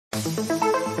Hello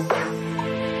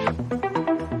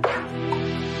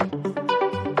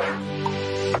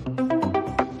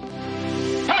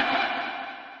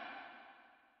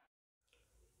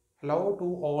to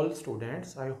all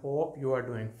students, I hope you are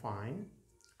doing fine.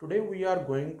 Today we are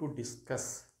going to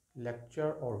discuss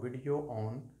lecture or video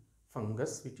on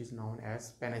fungus which is known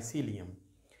as Penicillium.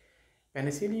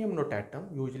 Penicillium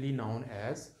notatum, usually known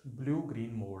as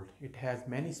blue-green mold. It has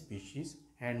many species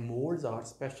and molds are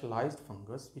specialized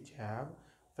fungus which have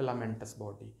filamentous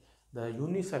body. The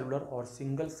unicellular or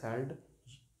single-celled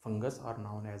fungus are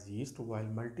known as yeast, while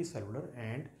multicellular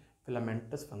and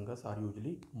filamentous fungus are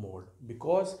usually mold.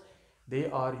 Because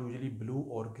they are usually blue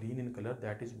or green in color,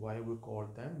 that is why we call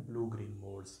them blue-green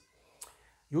molds.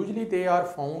 Usually they are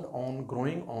found on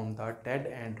growing on the dead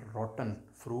and rotten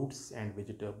fruits and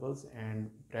vegetables and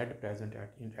bread present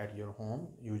at your home,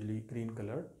 usually green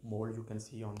color mold you can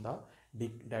see on the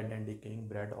dead and decaying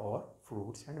bread or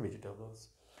fruits and vegetables.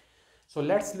 So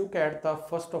let's look at the,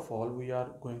 first of all we are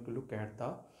going to look at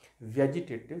the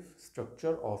vegetative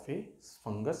structure of a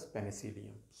fungus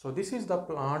Penicillium. So this is the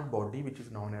plant body which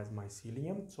is known as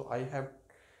Mycelium. So I have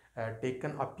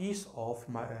taken a piece of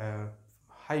my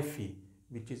hyphae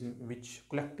which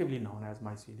collectively known as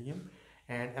Mycelium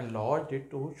and enlarged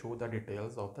it to show the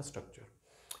details of the structure.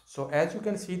 So as you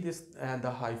can see, this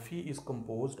the hyphae is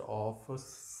composed of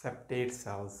septate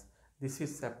cells. This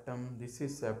is septum, this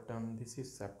is septum, this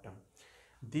is septum.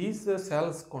 These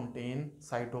cells contain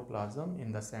cytoplasm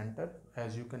in the center,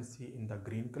 as you can see in the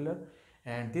green color,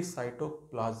 and this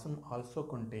cytoplasm also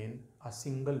contain a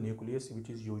single nucleus which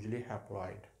is usually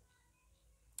haploid.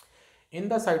 In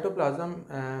the cytoplasm,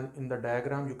 in the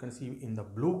diagram you can see in the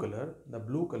blue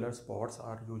color spots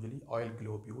are usually oil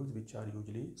globules which are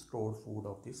usually stored food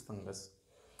of this fungus.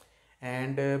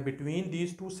 And between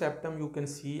these two septum you can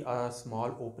see a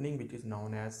small opening which is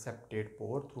known as septate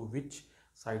pore, through which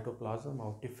cytoplasm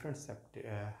of different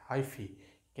hyphae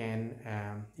can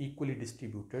equally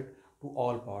distributed to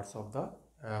all parts of the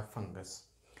fungus.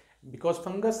 Because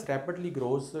fungus rapidly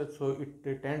grows, so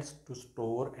it tends to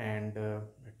store and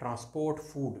transport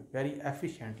food very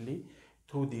efficiently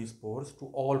through these pores to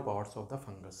all parts of the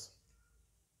fungus.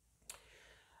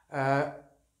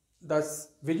 The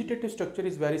vegetative structure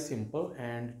is very simple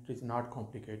and it is not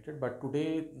complicated, but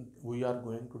today we are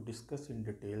going to discuss in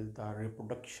detail the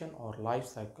reproduction or life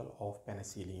cycle of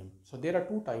Penicillium. So there are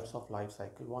two types of life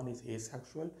cycle. One is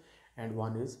asexual and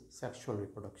one is sexual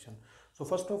reproduction. So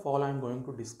first of all, I am going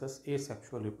to discuss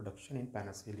asexual reproduction in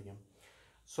Penicillium.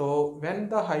 So when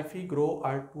the hyphae grow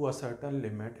to a certain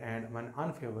limit and when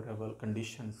unfavorable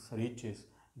conditions reaches,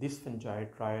 this fungi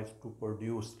tries to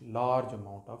produce large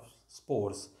amount of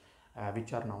spores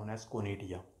which are known as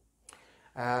conidia.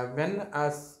 When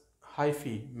as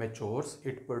hyphae matures,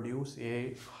 it produces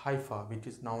a hypha which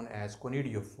is known as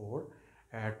conidiophore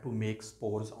to make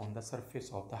spores on the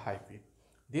surface of the hyphae.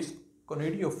 This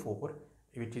conidiophore,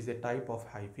 which is a type of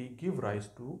hyphae, give rise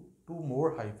to two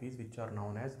more hyphae which are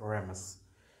known as ramus.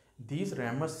 These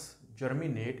ramus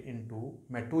germinate into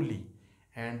medullae,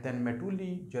 and then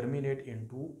medullae germinate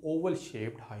into oval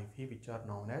shaped hyphae which are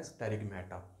known as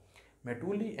pterygmata.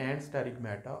 Medullae and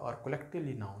pterygmata are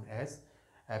collectively known as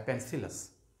penicillus.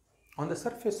 On the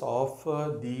surface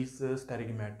of these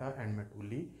pterygmata and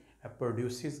medullae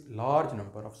produces large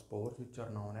number of spores which are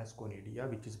known as conidia,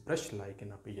 which is brush-like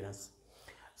in appearance.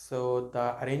 So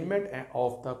the arrangement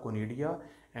of the conidia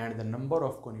and the number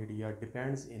of conidia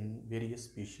depends in various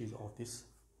species of this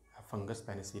fungus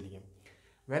Penicillium.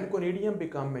 When conidium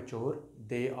become mature,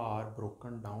 they are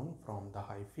broken down from the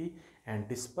hyphae and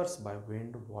dispersed by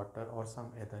wind, water or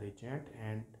some other agent,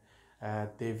 and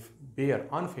they bear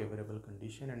unfavorable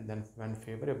condition, and then when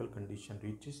favorable condition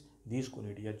reaches, these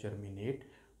conidia germinate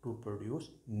to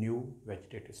produce new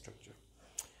vegetative structure.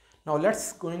 Now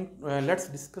let's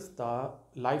discuss the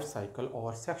life cycle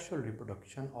or sexual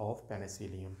reproduction of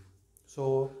Penicillium.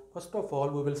 So first of all,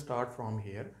 we will start from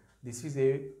here. This is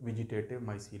a vegetative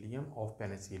mycelium of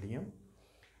Penicillium,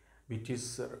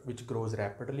 which grows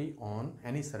rapidly on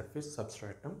any surface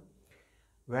substratum.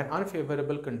 When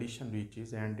unfavorable condition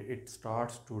reaches and it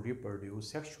starts to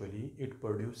reproduce sexually, it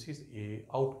produces an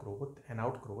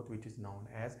outgrowth which is known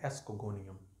as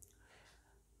ascogonium.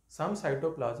 Some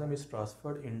cytoplasm is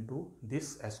transferred into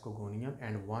this ascogonium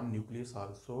and one nucleus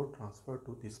also transferred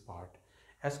to this part.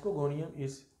 Ascogonium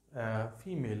is a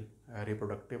female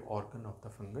reproductive organ of the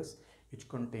fungus which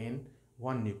contain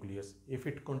one nucleus. If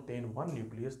it contains one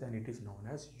nucleus, then it is known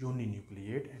as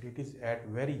uninucleate and it is at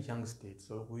very young stage.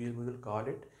 So we will call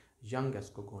it young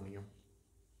ascogonium.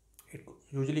 It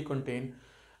usually contain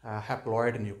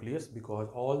haploid nucleus because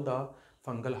all the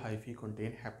fungal hyphae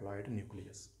contain haploid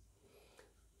nucleus.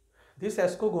 This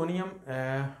ascogonium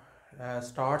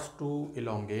starts to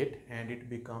elongate and it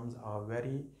becomes a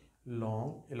very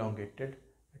long elongated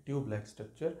tube-like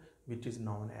structure which is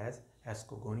known as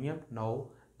ascogonium. Now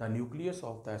the nucleus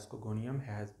of the ascogonium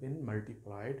has been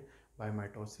multiplied by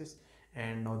mitosis,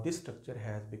 and now this structure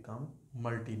has become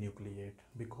multinucleate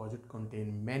because it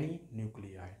contains many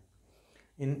nuclei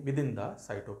within the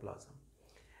cytoplasm.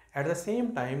 At the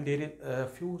same time, there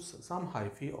is some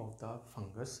hyphae of the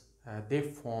fungus. They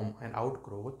form an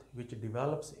outgrowth which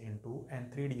develops into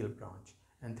antheridial branch.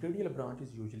 Antheridial branch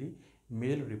is usually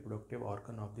male reproductive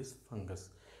organ of this fungus.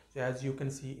 So as you can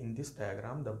see in this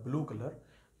diagram, the blue color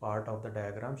part of the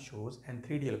diagram shows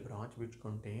antheridial branch which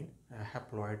contain a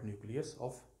haploid nucleus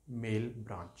of male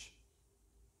branch.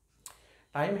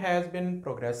 Time has been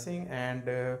progressing and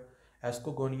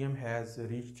ascogonium has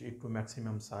reached its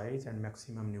maximum size and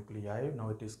maximum nuclei. Now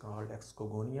it is called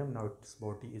ascogonium. Now its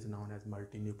body is known as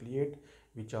multinucleate,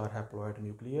 which are haploid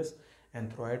nucleus.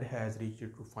 Anthroid has reached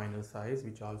its final size,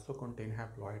 which also contain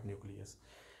haploid nucleus.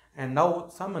 And now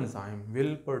some enzyme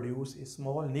will produce a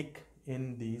small nick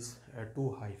in these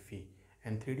two hyphae,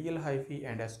 antheridial hyphae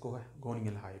and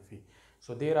ascogonial hyphae.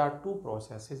 So there are two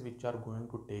processes which are going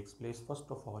to take place. First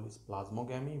of all is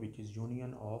plasmogamy, which is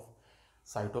union of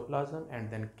cytoplasm,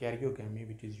 and then karyogamy,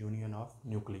 which is union of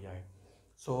nuclei.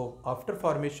 So after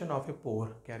formation of a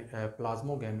pore,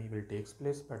 plasmogamy will take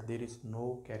place, but there is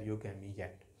no karyogamy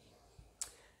yet.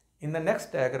 In the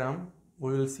next diagram,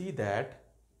 we will see that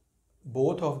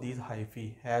both of these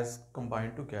hyphae has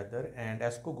combined together and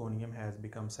ascogonium has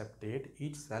become septate.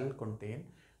 Each cell contains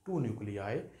two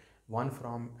nuclei, one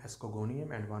from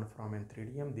ascogonium and one from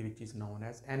antheridium, which is known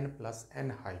as N plus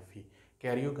N hyphae.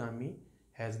 Karyogamy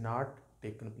has not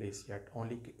taken place yet,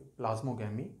 only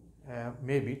plasmogamy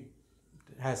maybe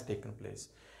has taken place.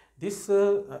 This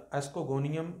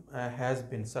ascogonium has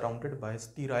been surrounded by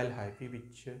sterile hyphae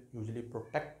which usually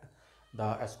protect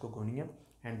the ascogonium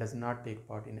and does not take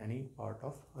part in any part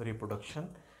of reproduction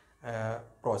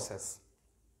process.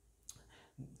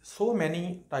 So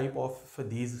many type of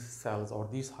these cells or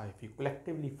these hyphae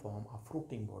collectively form a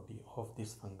fruiting body of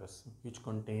this fungus which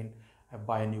contain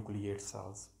binucleate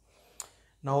cells.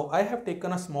 Now I have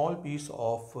taken a small piece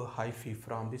of hyphae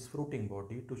from this fruiting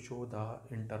body to show the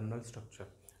internal structure.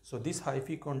 So this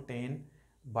hyphae contain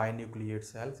binucleate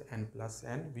cells N plus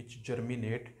N which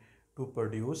germinate to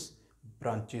produce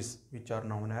branches which are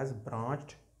known as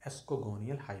branched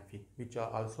ascogonial hyphae, which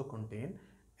are also contain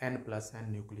N plus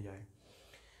N nuclei.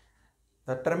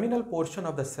 The terminal portion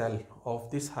of the cell of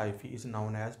this hyphae is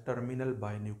known as terminal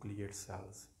binucleate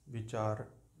cells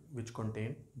which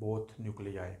contain both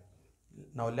nuclei.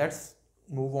 Now let's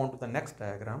move on to the next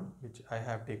diagram which I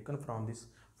have taken from this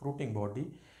fruiting body.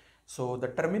 So the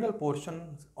terminal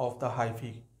portion of the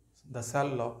hyphae, the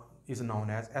cell is known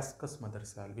as ascus mother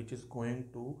cell, which is going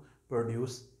to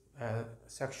produce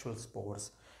sexual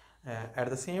spores. At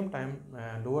the same time,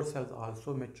 lower cells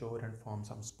also mature and form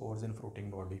some spores in fruiting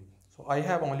body. So I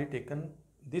have only taken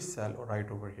this cell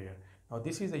right over here. Now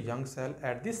this is a young cell.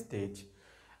 At this stage,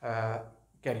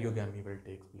 karyogamy will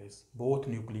take place. Both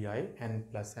nuclei N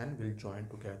plus N will join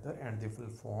together and they will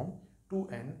form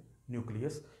 2N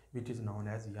nucleus, which is known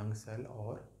as young cell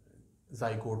or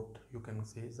zygote. You can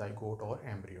say zygote or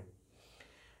embryo.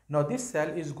 Now this cell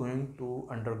is going to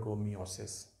undergo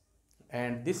meiosis,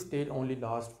 and this stage only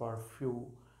lasts for few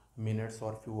minutes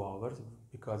or few hours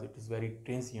because it is very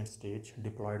transient stage,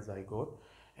 diploid zygote,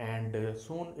 and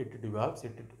soon it develops,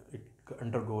 it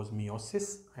undergoes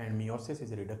meiosis, and meiosis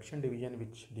is a reduction division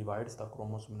which divides the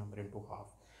chromosome number into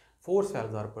half. 4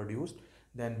 cells are produced,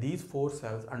 then these 4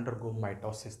 cells undergo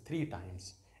mitosis 3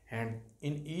 times, and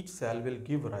in each cell will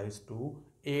give rise to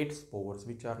 8 spores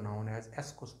which are known as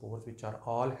ascospores, which are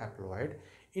all haploid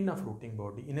in a fruiting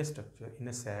body, in a structure, in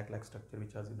a sac-like structure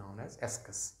which is known as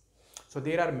ascus. So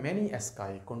there are many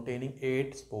asci containing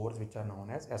 8 spores which are known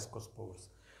as ascospores.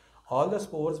 All the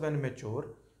spores when mature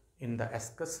in the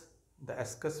ascus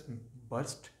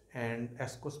burst and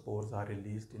ascospores are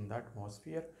released in the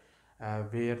atmosphere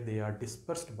where they are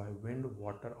dispersed by wind,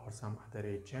 water or some other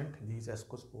agent. These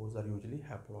ascospores are usually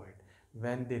haploid.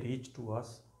 When they reach to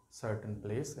us certain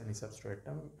place, any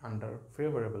substratum under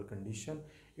favorable condition,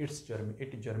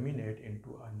 it germinate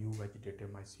into a new vegetative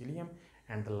mycelium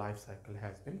and the life cycle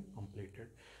has been completed.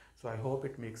 So I hope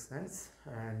it makes sense,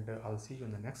 and I'll see you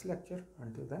in the next lecture.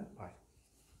 Until then, bye.